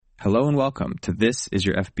Hello and welcome to This Is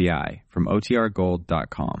Your FBI from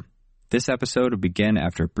OTRGold.com. This episode will begin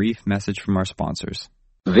after a brief message from our sponsors.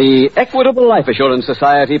 The Equitable Life Assurance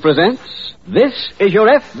Society presents This Is Your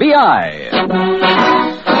FBI.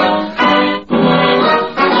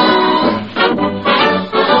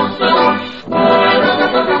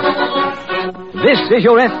 This is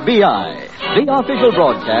Your FBI, the official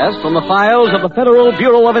broadcast from the files of the Federal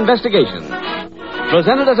Bureau of Investigation.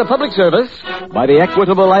 Presented as a public service by the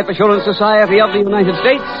Equitable Life Assurance Society of the United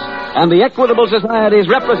States and the Equitable Society's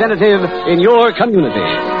representative in your community.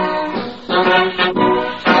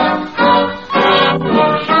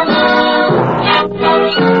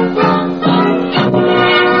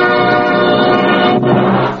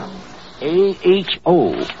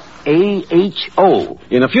 AHO.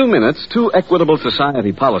 In a few minutes, two Equitable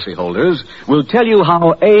Society policyholders will tell you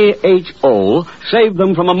how AHO saved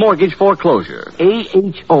them from a mortgage foreclosure.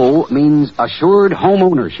 AHO means Assured Home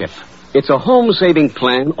Ownership. It's a home-saving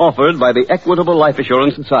plan offered by the Equitable Life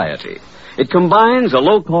Assurance Society. It combines a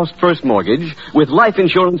low-cost first mortgage with life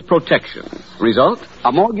insurance protection. Result?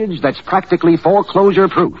 A mortgage that's practically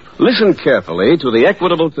foreclosure-proof. Listen carefully to the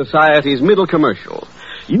Equitable Society's middle commercial.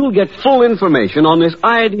 You'll get full information on this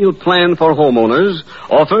ideal plan for homeowners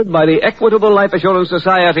offered by the Equitable Life Assurance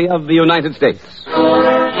Society of the United States.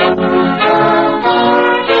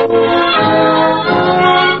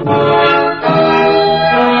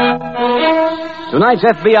 Tonight's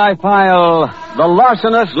FBI file, The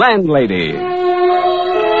Larcenous Landlady.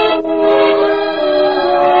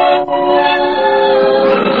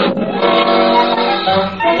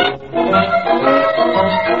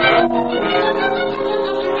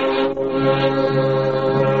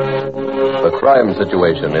 The crime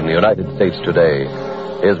situation in the United States today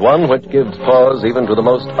is one which gives pause even to the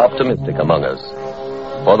most optimistic among us.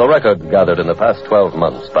 For the records gathered in the past 12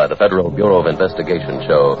 months by the Federal Bureau of Investigation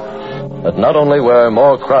show that not only were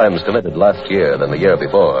more crimes committed last year than the year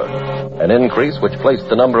before, an increase which placed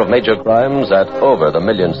the number of major crimes at over the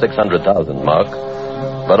 1,600,000 mark,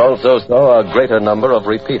 but also saw a greater number of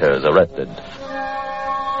repeaters arrested.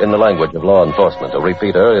 In the language of law enforcement, a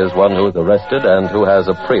repeater is one who is arrested and who has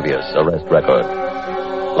a previous arrest record.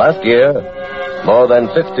 Last year, more than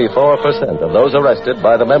 54% of those arrested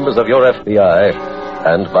by the members of your FBI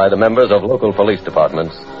and by the members of local police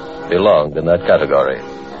departments belonged in that category.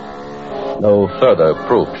 No further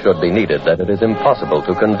proof should be needed that it is impossible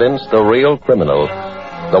to convince the real criminal,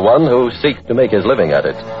 the one who seeks to make his living at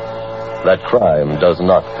it, that crime does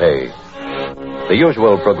not pay. The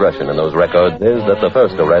usual progression in those records is that the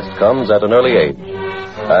first arrest comes at an early age,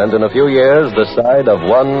 and in a few years the side of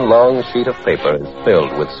one long sheet of paper is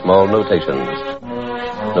filled with small notations.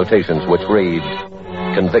 Notations which read,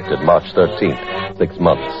 convicted March 13th, 6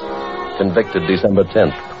 months. Convicted December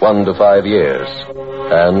 10th, 1 to 5 years.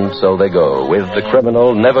 And so they go, with the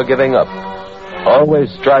criminal never giving up,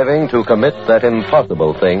 always striving to commit that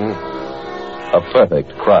impossible thing, a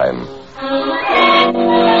perfect crime.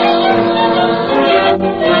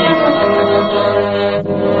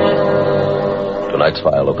 Tonight's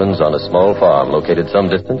file opens on a small farm located some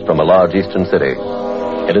distance from a large eastern city.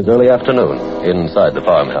 It is early afternoon. Inside the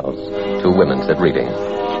farmhouse, two women sit reading.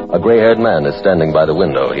 A gray-haired man is standing by the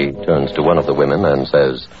window. He turns to one of the women and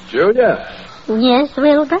says, Julia. Yes,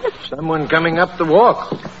 Wilbur? Someone coming up the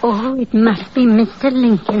walk. Oh, it must be Mr.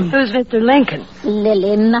 Lincoln. Who's Mr. Lincoln?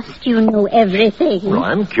 Lily, must you know everything? Well,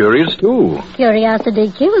 I'm curious, too.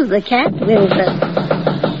 Curiosity kills the cat, Wilbur.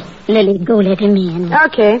 Lily, go let him in.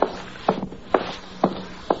 Okay.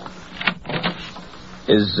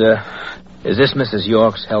 Is this Mrs.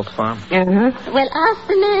 York's health farm? Uh-huh. Well, ask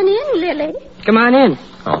the man in, Lily. Come on in.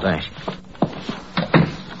 Oh, thanks.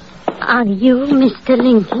 Are you Mr.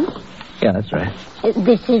 Lincoln? Yeah, that's right.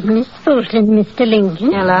 This is Miss Fulton, Mr.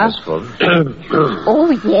 Lincoln. Hello. Miss Fulton.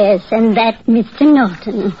 Oh, yes, and that Mr.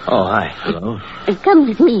 Norton. Oh, hi. Hello. Come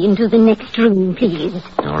with me into the next room, please.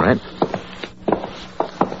 All right.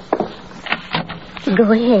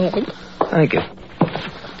 Go ahead. Thank you.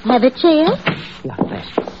 Have a chair? Yeah, thanks.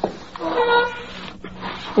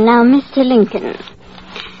 Now, Mr. Lincoln,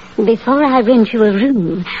 before I rent you a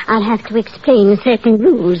room, I'll have to explain certain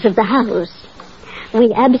rules of the house.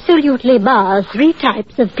 We absolutely bar 3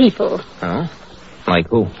 types of people. Oh? Like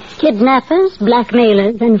who? Kidnappers,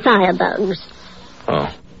 blackmailers, and firebugs. Oh.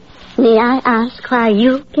 May I ask why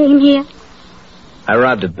you came here? I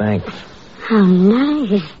robbed a bank. How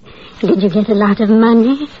nice. Did you get a lot of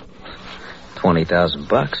money?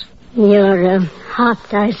 $20,000. You're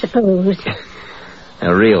hot, I suppose.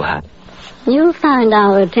 Real hot. You'll find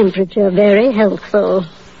our temperature very helpful.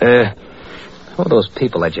 Who are those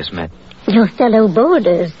people I just met? Your fellow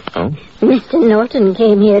boarders. Oh? Mr. Norton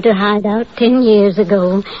came here to hide out 10 years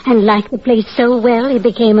ago and liked the place so well he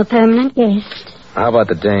became a permanent guest. How about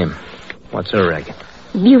the dame? What's her racket?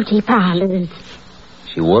 Beauty parlors.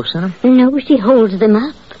 She works in them? No, she holds them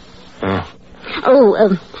up. Oh.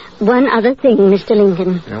 Oh, one other thing, Mr.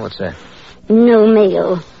 Lincoln. Now, what's that? No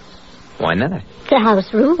mail. Why not? It's a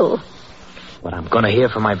house rule. But I'm going to hear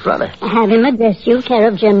from my brother. Have him address you care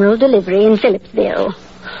of General Delivery in Phillipsville.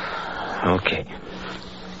 Okay.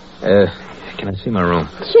 Can I see my room?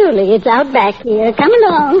 Surely, it's out back here. Come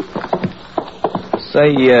along.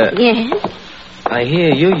 Say, Yes, I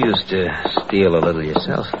hear you used to steal a little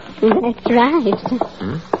yourself. that's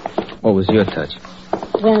right. What was your touch?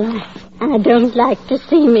 Well, I don't like to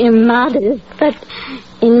seem immodest, but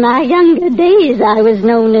in my younger days I was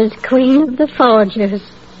known as Queen of the Forgers.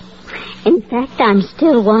 In fact, I'm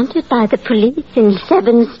still wanted by the police in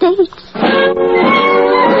 7 states.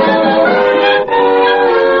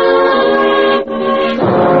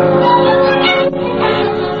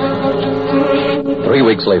 3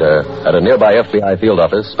 weeks later, at a nearby FBI field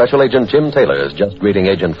office, Special Agent Jim Taylor is just greeting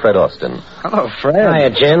Agent Fred Austin. Hello, Fred. Hiya,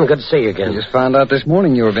 Jim. Good to see you I again. just found out this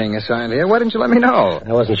morning you were being assigned here. Why didn't you let me know?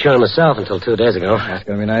 I wasn't sure myself until 2 days ago. It's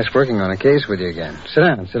going to be nice working on a case with you again. Sit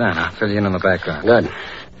down. I'll fill you in on the background. Good.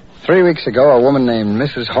 3 weeks ago, a woman named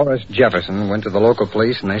Mrs. Horace Jefferson went to the local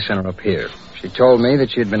police, and they sent her up here. She told me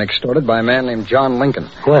that she had been extorted by a man named John Lincoln.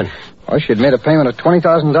 When? Well, she had made a payment of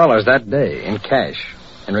 $20,000 that day in cash.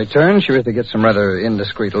 In return, she was to get some rather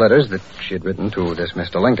indiscreet letters that she had written to this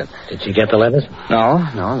Mr. Lincoln. Did she get the letters? No,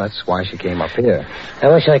 that's why she came up here. I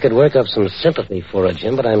wish I could work up some sympathy for her,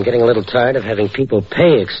 Jim, but I'm getting a little tired of having people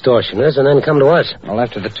pay extortioners and then come to us. Well,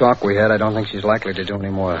 after the talk we had, I don't think she's likely to do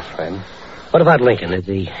any more, Fred. What about Lincoln? Is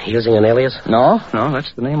he using an alias? No,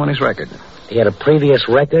 that's the name on his record. He had a previous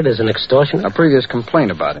record as an extortioner? A previous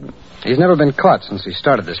complaint about him. He's never been caught since he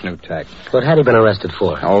started this new tack. What had he been arrested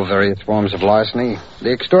for? Oh, various forms of larceny.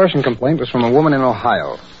 The extortion complaint was from a woman in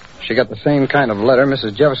Ohio. She got the same kind of letter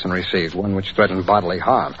Mrs. Jefferson received, one which threatened bodily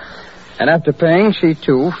harm. And after paying, she,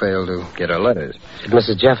 too, failed to get her letters. Did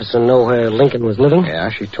Mrs. Jefferson know where Lincoln was living? Yeah,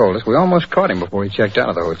 she told us. We almost caught him before he checked out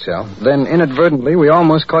of the hotel. Then, inadvertently, we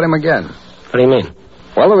almost caught him again. What do you mean?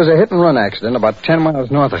 Well, there was a hit-and-run accident about 10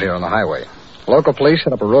 miles north of here on the highway. Local police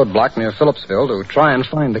set up a roadblock near Phillipsville to try and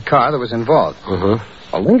find the car that was involved. Well,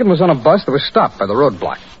 Lincoln was on a bus that was stopped by the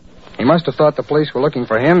roadblock. He must have thought the police were looking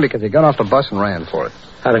for him because he got off the bus and ran for it.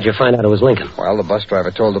 How did you find out it was Lincoln? Well, the bus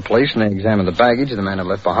driver told the police, and they examined the baggage the man had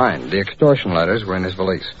left behind. The extortion letters were in his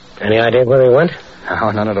valise. Any idea where he went?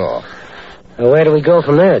 No, none at all. Well, where do we go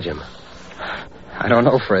from there, Jim? I don't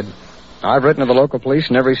know, Fred. I've written to the local police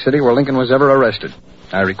in every city where Lincoln was ever arrested.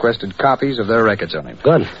 I requested copies of their records on him.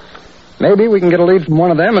 Good. Maybe we can get a lead from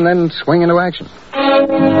one of them and then swing into action.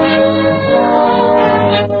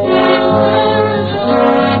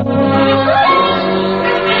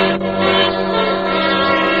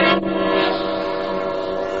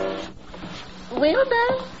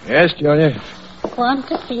 Wilbur, Yes, Julia? want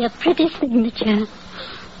to see a pretty signature.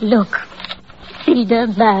 Look, Cedar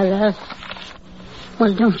Barra.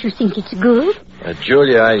 Well, don't you think it's good?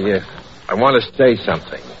 Julia, I want to say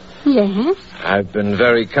something. Yes. I've been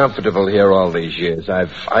very comfortable here all these years.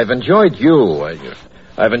 I've enjoyed you.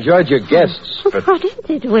 I've enjoyed your guests, but... What is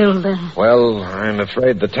it, Wilbur? Well, I'm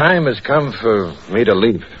afraid the time has come for me to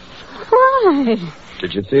leave. Why?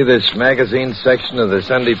 Did you see this magazine section of the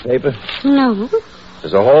Sunday paper? No.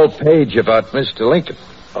 There's a whole page about Mr. Lincoln.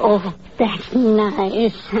 Oh, that's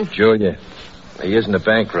nice. Julia, he isn't a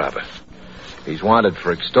bank robber. He's wanted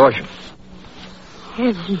for extortion.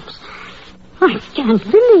 Heavens. I can't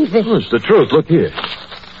believe it. It's the truth. Look here.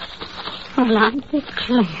 Well, I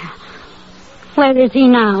declare. Where is he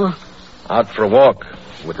now? Out for a walk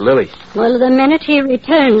with Lily. Well, the minute he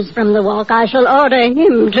returns from the walk, I shall order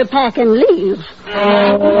him to pack and leave.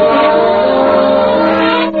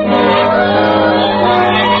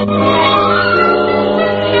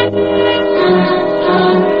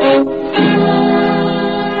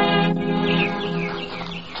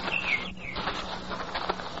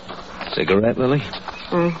 Cigarette, Lily?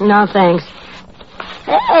 No, thanks.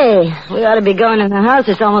 Hey, we ought to be going in the house.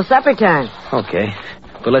 It's almost supper time. Okay.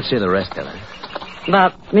 But let's hear the rest of it.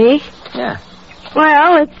 About me? Yeah.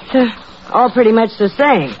 Well, it's all pretty much the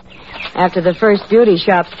same. After the first beauty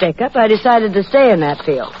shop stick-up, I decided to stay in that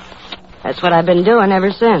field. That's what I've been doing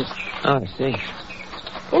ever since. Oh, I see.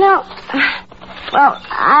 You know, well,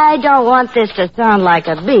 I don't want this to sound like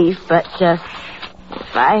a beef, but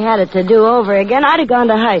if I had it to do over again, I'd have gone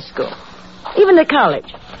to high school. Even to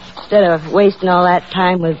college. Instead of wasting all that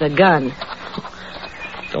time with a gun.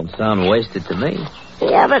 Don't sound wasted to me.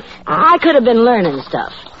 Yeah, but I could have been learning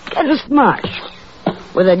stuff. Getting smart.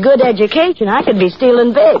 With a good education, I could be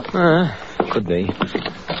stealing big. Could be.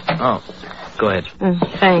 Oh, go ahead.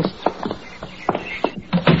 Thanks.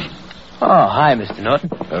 Oh, hi, Mr. Norton.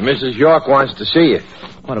 Mrs. York wants to see you.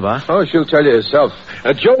 What about? Oh, she'll tell you herself.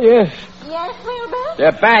 Julia. Yes, Wilbur?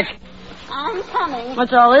 They're back. I'm coming.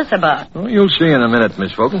 What's all this about? Oh, you'll see in a minute,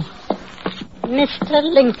 Miss Vogel. Mr.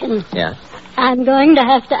 Lincoln. Yeah? I'm going to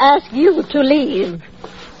have to ask you to leave.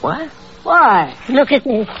 What? Why? Look at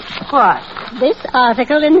this. What? This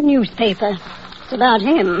article in the newspaper. It's about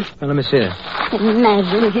him. Well, let me see it.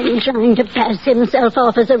 Imagine him trying to pass himself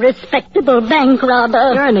off as a respectable bank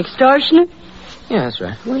robber. You're an extortioner? Yeah, that's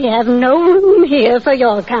right. We have no room here for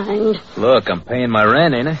your kind. Look, I'm paying my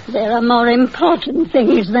rent, ain't I? There are more important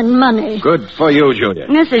things than money. Good for you, Julia.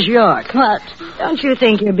 Mrs. York. What? Don't you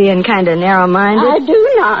think you're being kind of narrow-minded? I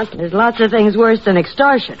do not. There's lots of things worse than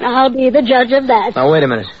extortion. I'll be the judge of that. Now, wait a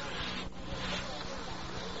minute.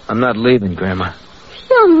 I'm not leaving, Grandma.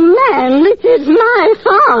 Young man, this is my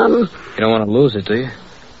farm. You don't want to lose it, do you?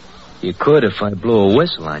 You could if I blew a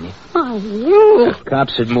whistle on you. Oh, you... The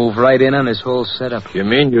cops would move right in on this whole setup. You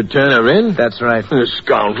mean you'd turn her in? That's right.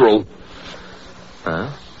 Scoundrel. Huh?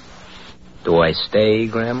 Do I stay,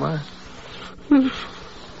 Grandma?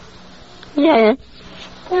 Yes.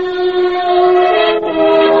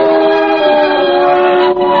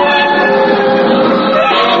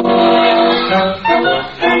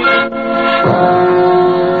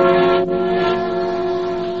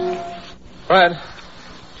 Fred,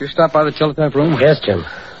 did you stop by the teletype room? Yes, Jim.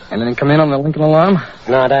 Anything come in on the Lincoln alarm?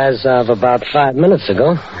 Not as of about 5 minutes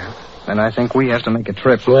ago. Then I think we have to make a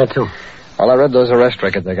trip. Where to? Well, I read those arrest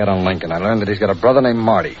records they got on Lincoln. I learned that he's got a brother named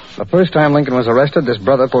Marty. The first time Lincoln was arrested, this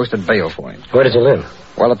brother posted bail for him. Where does he live?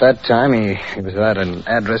 Well, at that time, he was at an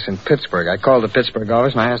address in Pittsburgh. I called the Pittsburgh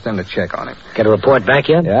office and I asked them to check on him. Get a report back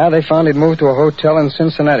yet? Yeah, they found he'd moved to a hotel in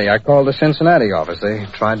Cincinnati. I called the Cincinnati office. They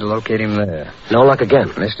tried to locate him there. No luck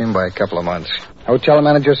again. Missed him by a couple of months. Hotel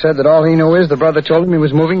manager said that all he knew is the brother told him he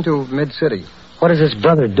was moving to Mid-City. What does his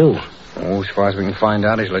brother do? Oh, as far as we can find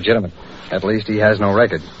out, he's legitimate. At least he has no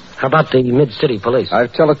record. How about the Mid-City police?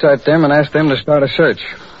 I've teletyped them and asked them to start a search.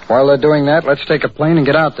 While they're doing that, let's take a plane and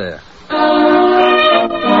get out there.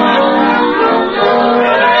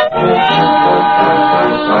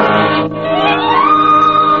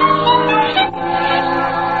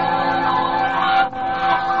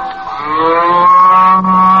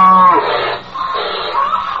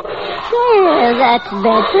 That's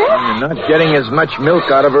better. You're not getting as much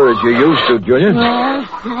milk out of her as you used to, Julia. Well,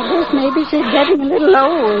 I guess maybe she's getting a little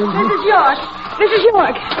old. Mrs. York. Mrs.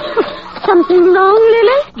 York. Something wrong,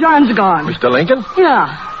 Lily? John's gone. Mr. Lincoln? Yeah.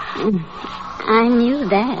 I knew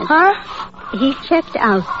that. Huh? He checked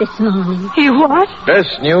out this morning. He what?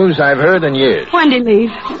 Best news I've heard in years. When did he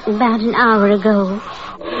leave? About an hour ago.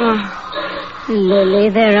 Lily,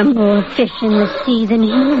 there are more fish in the sea than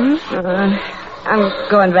him. I'm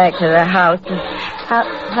going back to the house.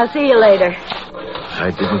 I'll see you later. I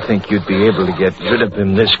didn't think you'd be able to get rid of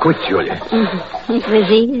him this quick, Julia. It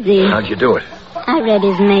was easy. How'd you do it? I read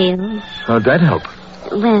his mail. How'd that help?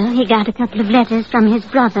 Well, he got a couple of letters from his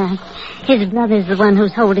brother. His brother's the one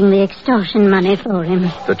who's holding the extortion money for him.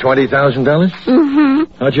 The $20,000?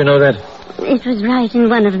 Mm-hmm. How'd you know that? It was right in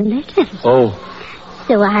one of the letters. Oh.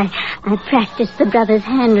 So I practiced the brother's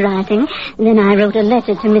handwriting, and then I wrote a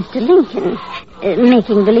letter to Mr. Lincoln,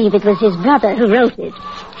 making believe it was his brother who wrote it.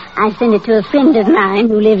 I sent it to a friend of mine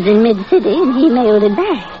who lives in Mid-City, and he mailed it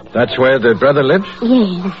back. That's where the brother lives?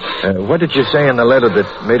 Yes. What did you say in the letter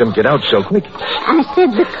that made him get out so quick? I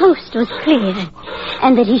said the coast was clear,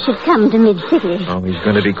 and that he should come to Mid-City. Oh, he's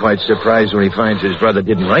going to be quite surprised when he finds his brother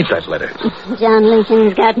didn't write that letter. John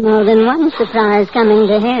Lincoln's got more than one surprise coming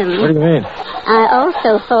to him. What do you mean? I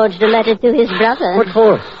also forged a letter to his brother. What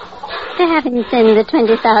for? To have him send the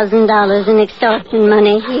 $20,000 in extortion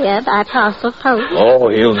money here by parcel post. Oh,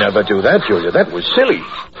 he'll never do that, Julia. That was silly.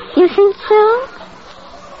 You think so?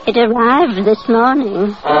 It arrived this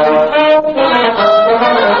morning.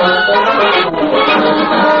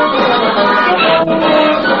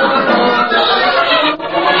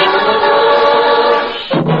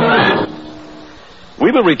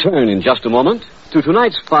 We will return in just a moment to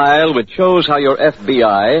tonight's file, which shows how your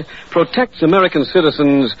FBI protects American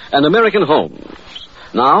citizens and American homes.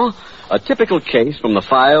 Now, a typical case from the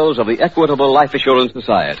files of the Equitable Life Assurance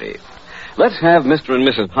Society. Let's have Mr. and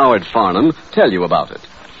Mrs. Howard Farnham tell you about it.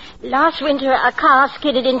 Last winter, a car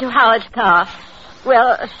skidded into Howard's car.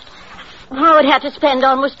 Well, Howard had to spend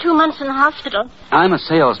almost 2 months in the hospital. I'm a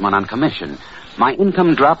salesman on commission. My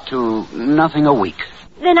income dropped to nothing a week.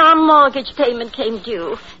 Then our mortgage payment came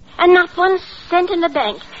due. and not 1 cent in the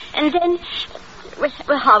bank. And then,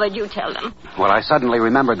 well, how would you tell them? Well, I suddenly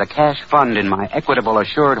remembered the cash fund in my Equitable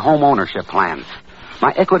Assured Home Ownership Plan.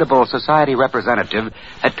 My Equitable Society representative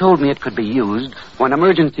had told me it could be used when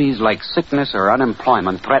emergencies like sickness or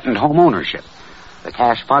unemployment threatened home ownership. The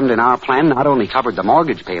cash fund in our plan not only covered the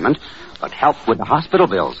mortgage payment, but helped with the hospital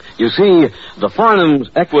bills. You see, the Farnham's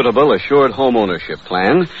Equitable Assured Home Ownership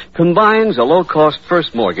Plan combines a low-cost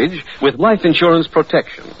first mortgage with life insurance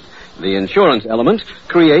protection. The insurance element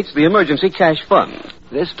creates the emergency cash fund.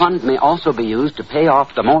 This fund may also be used to pay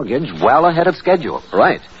off the mortgage well ahead of schedule.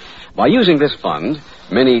 Right. By using this fund,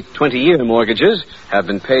 many 20-year mortgages have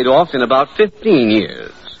been paid off in about 15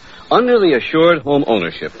 years. Under the Assured Home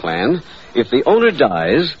Ownership Plan, if the owner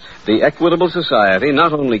dies, the Equitable Society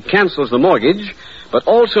not only cancels the mortgage, but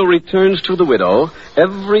also returns to the widow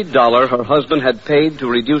every dollar her husband had paid to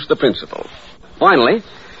reduce the principal. Finally,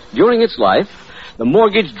 during its life, the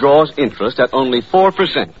mortgage draws interest at only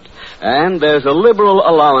 4%, and there's a liberal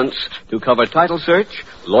allowance to cover title search,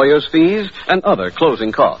 lawyer's fees, and other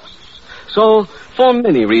closing costs. So, for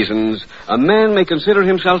many reasons, a man may consider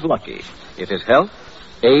himself lucky if his health,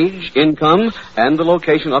 age, income, and the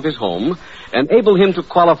location of his home enable him to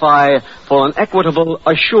qualify for an Equitable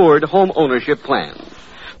Assured Home Ownership Plan.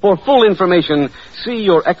 For full information, see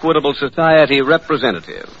your Equitable Society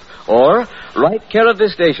representative, or write care of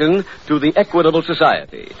this station to the Equitable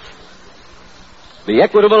Society. The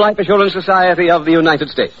Equitable Life Assurance Society of the United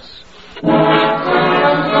States.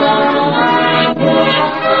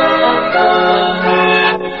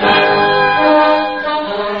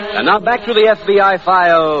 And now back to the FBI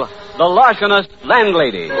file, The Larcenist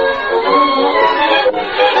Landlady.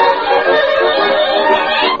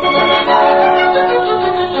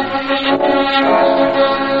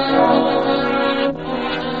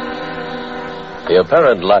 The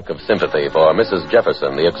apparent lack of sympathy for Mrs.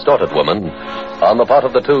 Jefferson, the extorted woman, on the part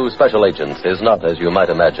of the two special agents is not, as you might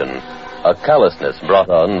imagine, a callousness brought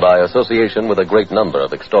on by association with a great number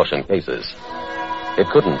of extortion cases. It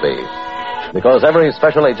couldn't be, because every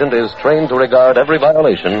special agent is trained to regard every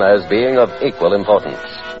violation as being of equal importance.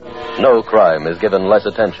 No crime is given less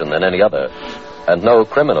attention than any other, and no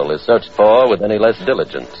criminal is searched for with any less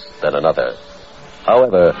diligence than another.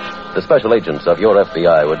 However, the special agents of your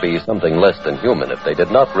FBI would be something less than human if they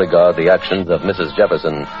did not regard the actions of Mrs.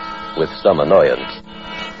 Jefferson with some annoyance.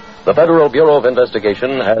 The Federal Bureau of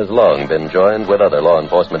Investigation has long been joined with other law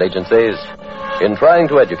enforcement agencies in trying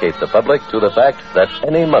to educate the public to the fact that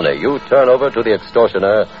any money you turn over to the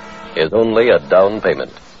extortioner is only a down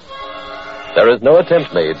payment. There is no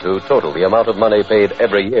attempt made to total the amount of money paid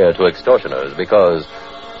every year to extortioners because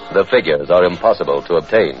the figures are impossible to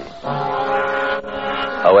obtain.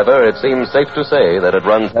 However, it seems safe to say that it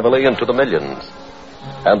runs heavily into the millions,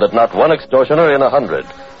 and that not one extortioner in 100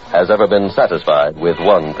 has ever been satisfied with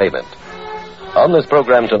one payment. On this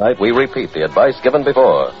program tonight, we repeat the advice given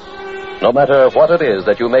before. No matter what it is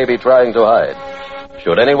that you may be trying to hide,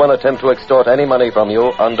 should anyone attempt to extort any money from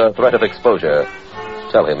you under threat of exposure,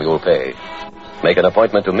 tell him you'll pay. Make an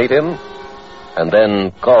appointment to meet him, and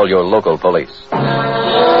then call your local police.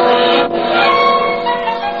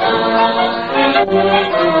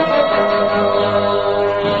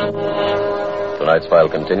 Tonight's file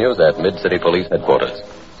continues at Mid-City Police Headquarters.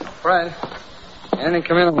 Fred, anything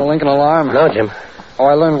come in on the Lincoln alarm? No, Jim. Oh,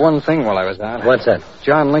 I learned one thing while I was out. What's that?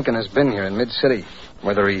 John Lincoln has been here in Mid-City.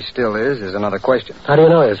 Whether he still is another question. How do you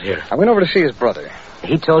know he was here? I went over to see his brother.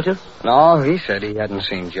 He told you? No, he said he hadn't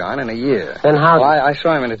seen John in a year. Then how... Well, I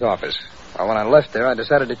saw him in his office. Well, when I left there, I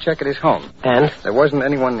decided to check at his home. And? There wasn't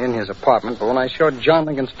anyone in his apartment, but when I showed John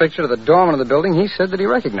Lincoln's picture to the doorman of the building, he said that he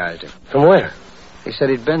recognized him. From where? He said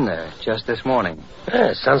he'd been there just this morning.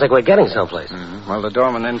 Yeah, sounds like we're getting someplace. Mm-hmm. Well, the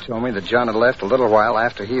doorman then told me that John had left a little while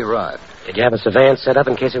after he arrived. Did you have a surveillance set up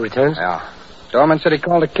in case he returns? Yeah. Doorman said he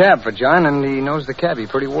called a cab for John, and he knows the cabbie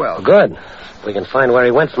pretty well. Good. If we can find where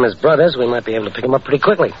he went from his brothers, we might be able to pick him up pretty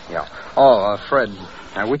quickly. Yeah. Oh, Fred,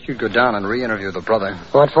 I wish you'd go down and re-interview the brother.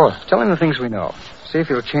 What for? Tell him the things we know. See if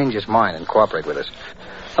he'll change his mind and cooperate with us.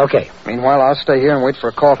 Okay. Meanwhile, I'll stay here and wait for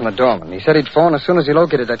a call from the doorman. He said he'd phone as soon as he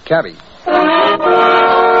located that cabbie.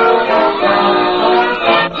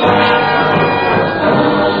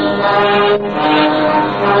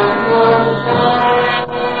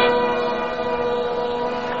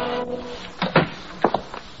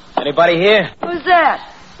 Anybody here? Who's that?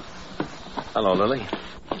 Hello, Lily.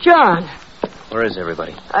 John. Where is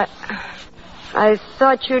everybody? I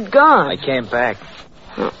thought you'd gone. I came back.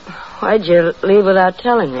 Why'd you leave without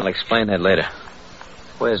telling me? I'll explain that later.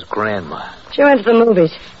 Where's Grandma? She went to the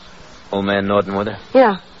movies. Old man Norton with her?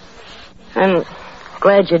 Yeah. I'm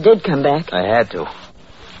glad you did come back. I had to.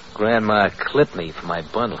 Grandma clipped me for my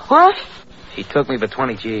bundle. What? She took me for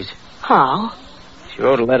 20 G's. How? She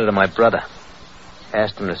wrote a letter to my brother.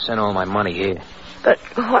 Asked him to send all my money here. But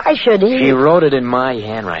why should he? She wrote it in my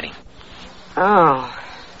handwriting. Oh.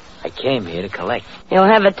 I came here to collect. You'll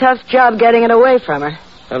have a tough job getting it away from her.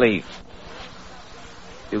 Ellie,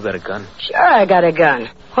 you got a gun? Sure, I got a gun.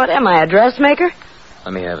 What am I, a dressmaker?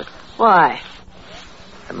 Let me have it. Why?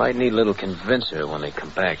 I might need a little convincer when they come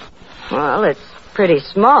back. Well, it's pretty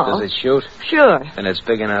small. Does it shoot? Sure. And it's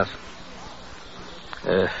big enough.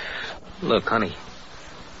 Look, honey.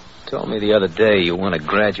 You told me the other day you want to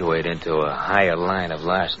graduate into a higher line of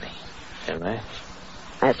larceny. Is that right?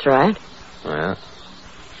 That's right. Well,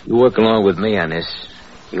 you work along with me on this.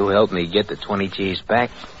 You help me get the 20 G's back.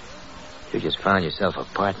 You just found yourself a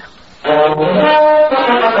partner.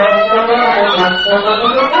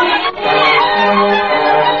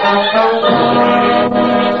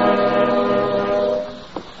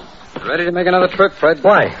 Ready to make another trip, Fred?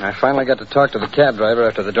 Why? I finally got to talk to the cab driver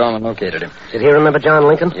after the doorman located him. Did he remember John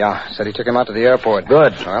Lincoln? Yeah, said he took him out to the airport.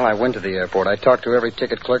 Good. Well, I went to the airport. I talked to every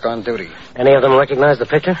ticket clerk on duty. Any of them recognize the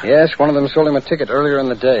picture? Yes, one of them sold him a ticket earlier in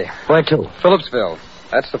the day. Where to? Phillipsville.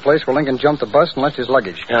 That's the place where Lincoln jumped the bus and left his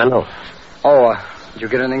luggage. Yeah, I know. Oh, did you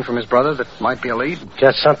get anything from his brother that might be a lead?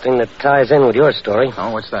 Just something that ties in with your story.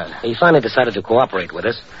 Oh, what's that? He finally decided to cooperate with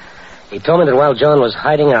us. He told me that while John was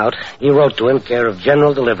hiding out, he wrote to him care of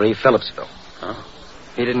General Delivery, Phillipsville. Oh.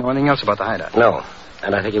 He didn't know anything else about the hideout? No.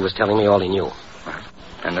 And I think he was telling me all he knew.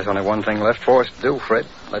 And there's only one thing left for us to do, Fred.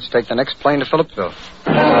 Let's take the next plane to Phillipsville.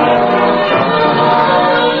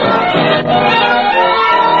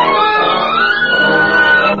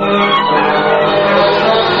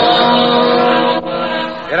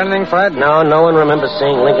 Get anything, Fred? No, no one remembers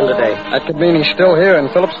seeing Lincoln today. That could mean he's still here in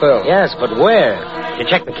Phillipsville. Yes, but where? You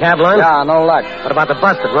check the cab line? Yeah, no luck. What about the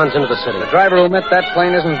bus that runs into the city? The driver who met that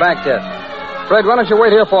plane isn't back yet. Fred, why don't you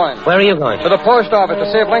wait here for him? Where are you going? To the post office to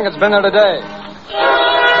see if Lincoln's been there today.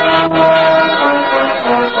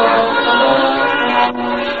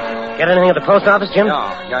 Get anything at the post office, Jim?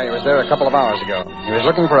 Yeah, he was there a couple of hours ago. He was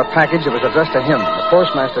looking for a package that was addressed to him. The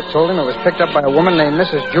postmaster told him it was picked up by a woman named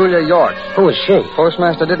Mrs. Julia York. Who is she?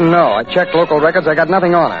 Postmaster didn't know. I checked local records. I got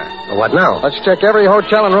nothing on her. Well, what now? Let's check every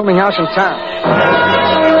hotel and rooming house in town.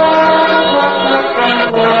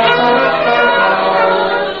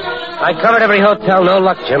 I covered every hotel. No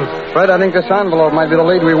luck, Jim. Fred, I think this envelope might be the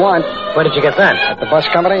lead we want. Where did you get that? At the bus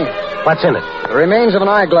company. What's in it? The remains of an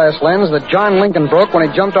eyeglass lens that John Lincoln broke when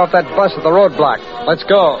he jumped off that bus at the roadblock. Let's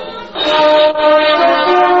go.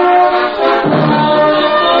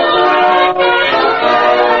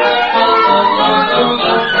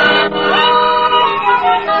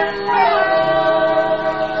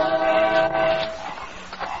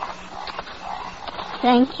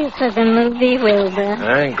 Thank you for the movie, Wilbur.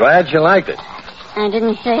 I'm glad you liked it. I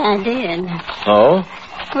didn't say I did. Oh?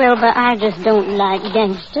 Wilbur, I just don't like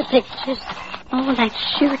gangster pictures. Oh, that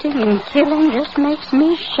shooting and killing just makes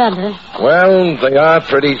me shudder. Well, they are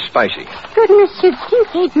pretty spicy. Goodness, you'd think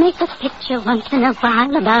they'd make a picture once in a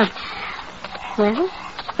while about, well,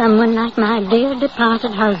 someone like my dear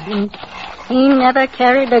departed husband. He never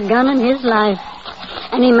carried a gun in his life,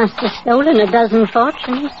 and he must have stolen a dozen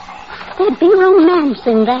fortunes. There'd be romance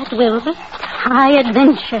in that, Wilbur. High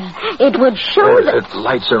adventure. It would show The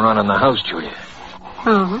lights are on in the house, Julia.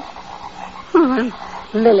 Oh,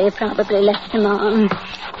 Lily probably left them on.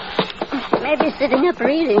 Maybe sitting up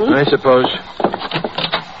reading. I suppose.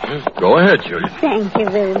 Go ahead, Julia. Thank you,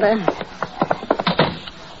 Wilbur.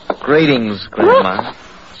 Greetings, Grandma.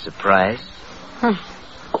 Surprise?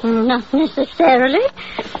 Not necessarily.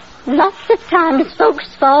 Lots of times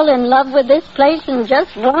folks fall in love with this place and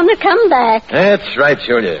just want to come back. That's right,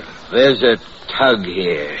 Julia. There's a tug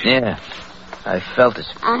here. Yeah, I felt it.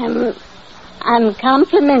 I'm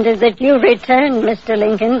complimented that you returned, Mr.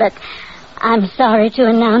 Lincoln, but I'm sorry to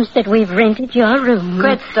announce that we've rented your room.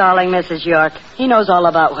 Quit stalling, Mrs. York. He knows all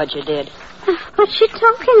about what you did. What's she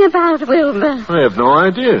talking about, Wilbur? I have no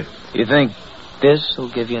idea. You think this will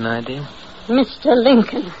give you an idea? Mr.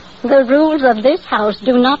 Lincoln, the rules of this house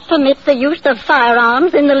do not permit the use of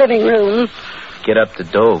firearms in the living room. Get up the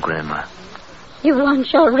dough, Grandma. You want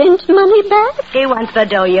your rent money back? He wants the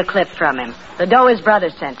dough you clipped from him. The dough his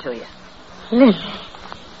brother sent to you. Lily,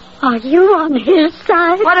 are you on his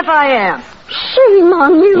side? What if I am? Shame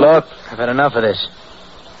on you. Look, I've had enough of this.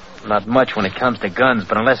 Not much when it comes to guns,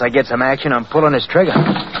 but unless I get some action, I'm pulling this trigger.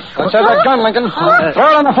 Let's have that gun, Lincoln. Throw it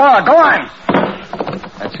on the floor. Go on.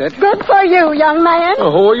 That's it. Good for you, young man.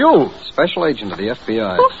 Who are you? Special agent of the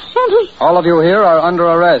FBI. Oh, Sally. All of you here are under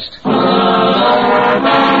arrest.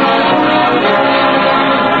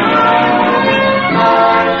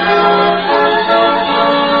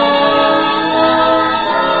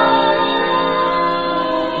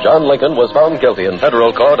 John Lincoln was found guilty in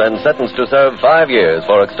federal court and sentenced to serve 5 years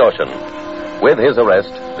for extortion. With his arrest,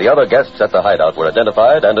 the other guests at the hideout were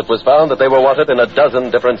identified, and it was found that they were wanted in a dozen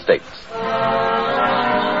different states.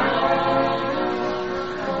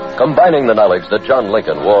 Combining the knowledge that John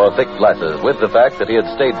Lincoln wore thick glasses with the fact that he had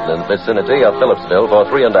stayed in the vicinity of Phillipsville for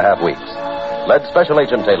 3.5 weeks, led Special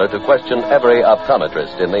Agent Taylor to question every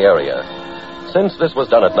optometrist in the area. Since this was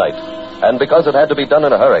done at night, and because it had to be done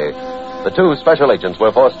in a hurry, the two special agents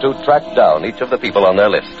were forced to track down each of the people on their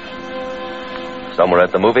list. Some were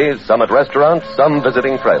at the movies, some at restaurants, some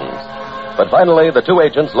visiting friends. But finally, the two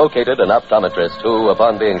agents located an optometrist who,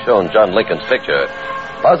 upon being shown John Lincoln's picture,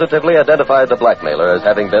 positively identified the blackmailer as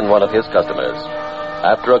having been one of his customers.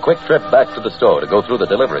 After a quick trip back to the store to go through the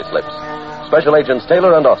delivery slips, Special Agents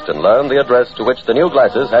Taylor and Austin learned the address to which the new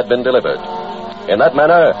glasses had been delivered. In that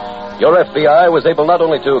manner, your FBI was able not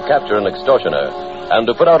only to capture an extortioner and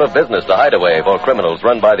to put out of business the hideaway for criminals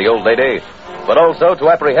run by the old lady, but also to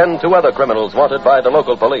apprehend 2 other criminals wanted by the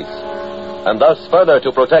local police, and thus further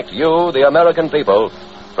to protect you, the American people,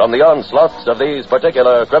 from the onslaughts of these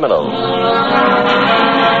particular criminals.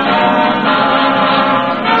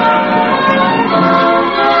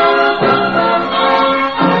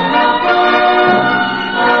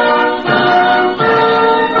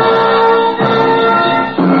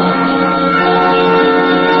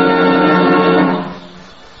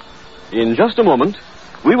 In just a moment,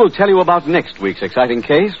 we will tell you about next week's exciting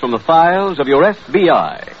case from the files of your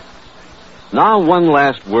FBI. Now, one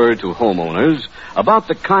last word to homeowners about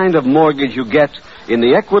the kind of mortgage you get in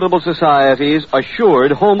the Equitable Society's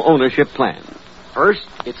Assured Home Ownership Plan. First,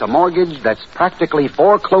 it's a mortgage that's practically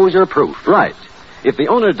foreclosure-proof. Right. If the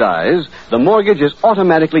owner dies, the mortgage is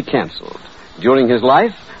automatically canceled. During his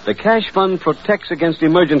life, the cash fund protects against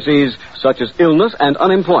emergencies such as illness and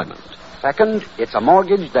unemployment. Second, it's a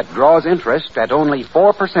mortgage that draws interest at only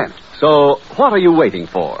 4%. So, what are you waiting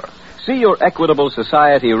for? See your Equitable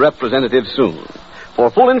Society representative soon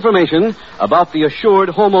for full information about the Assured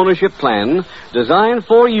Home Ownership Plan designed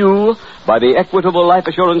for you by the Equitable Life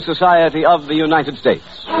Assurance Society of the United States.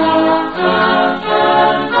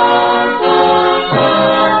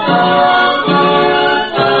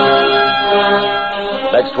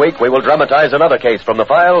 Next week, we will dramatize another case from the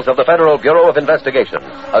files of the Federal Bureau of Investigation.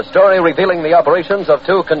 A story revealing the operations of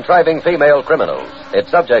 2 contriving female criminals.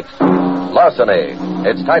 Its subject, larceny.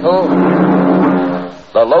 Its title,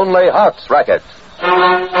 The Lonely Hearts Racket.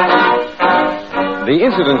 The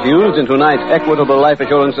incidents used in tonight's Equitable Life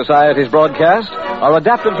Assurance Society's broadcast are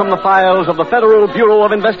adapted from the files of the Federal Bureau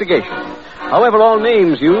of Investigation. However, all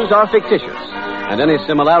names used are fictitious, and any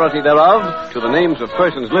similarity thereof to the names of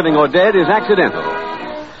persons living or dead is accidental.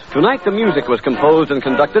 Tonight, the music was composed and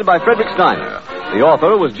conducted by Frederick Steiner. The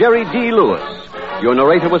author was Jerry D. Lewis. Your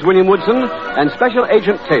narrator was William Woodson, and Special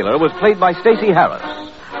Agent Taylor was played by Stacey Harris.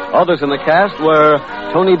 Others in the cast were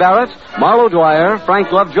Tony Barrett, Marlo Dwyer,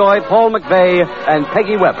 Frank Lovejoy, Paul McVeigh, and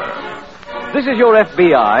Peggy Weber. This Is Your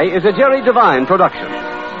FBI is a Jerry Devine production.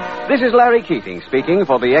 This is Larry Keating speaking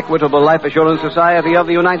for the Equitable Life Assurance Society of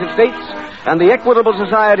the United States and the Equitable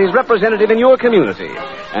Society's representative in your community,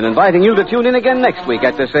 and inviting you to tune in again next week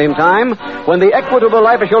at the same time when the Equitable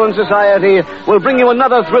Life Assurance Society will bring you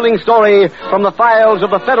another thrilling story from the files of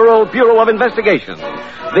the Federal Bureau of Investigation,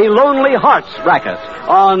 The Lonely Hearts Racket,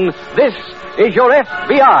 on This Is Your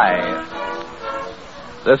FBI.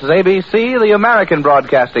 This is ABC, the American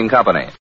Broadcasting Company.